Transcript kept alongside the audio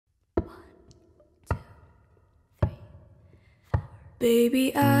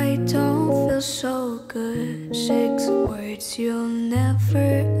Baby, I don't feel so good. 6 words you'll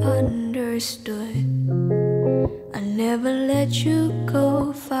never understood. I never let you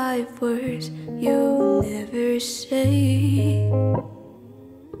go. 5 words you'll never say.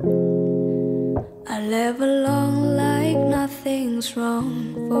 I live along like nothing's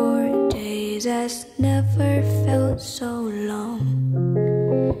wrong. 4 days has never felt so long.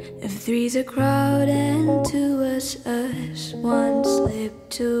 If 3's a crowd and 2 was us, 1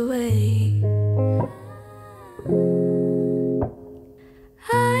 slipped away.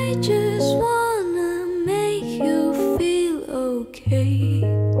 I just wanna make you feel okay,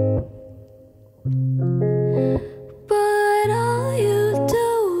 but all you do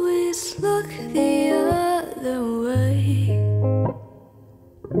is look the other way.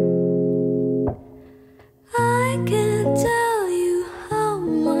 I can't tell you how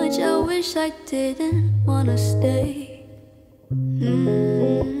much I wish I didn't wanna stay.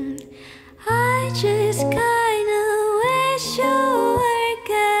 I just kinda wish you were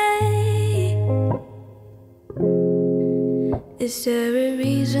gay. Is there a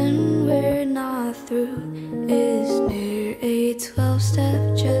reason we're not through? Is there a 12-step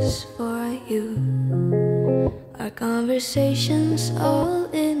just for you? Our conversations all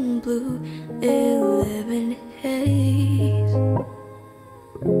in blue, 11 haze.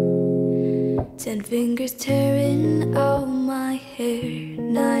 10 fingers tearing out my hair.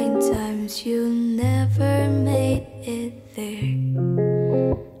 9 times you never made it there.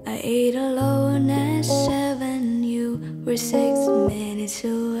 I ate alone at 7, you were 6 minutes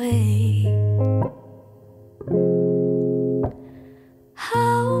away.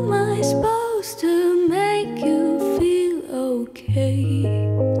 How am I supposed to make you feel okay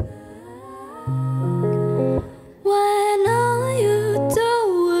when all you do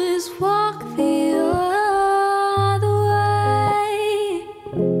is walk the other way?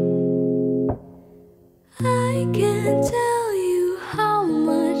 I can't tell you how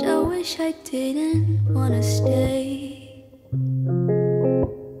much I wish I didn't wanna stay.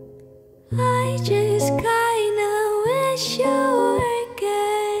 I just kinda wish you were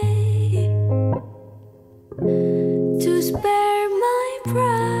gay, to spare my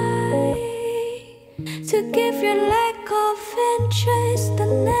pride, to give your lack of interest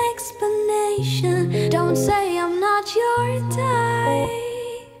an explanation. Don't say I'm not your type,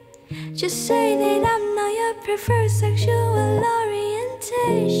 just say that I'm not your preferred sexual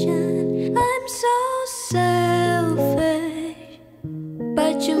orientation. I'm so selfish,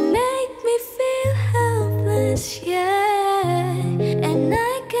 but you make me feel helpless, yeah. And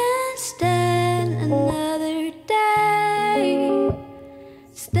I can't stand another day,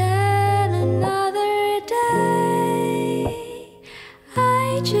 stand another day.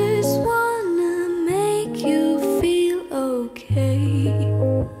 I just wanna make you feel okay,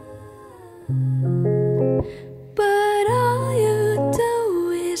 but all you do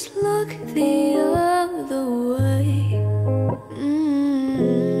is look the other way.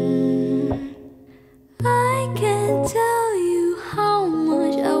 I can't tell you how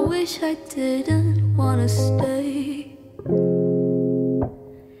much I wish I didn't wanna stay.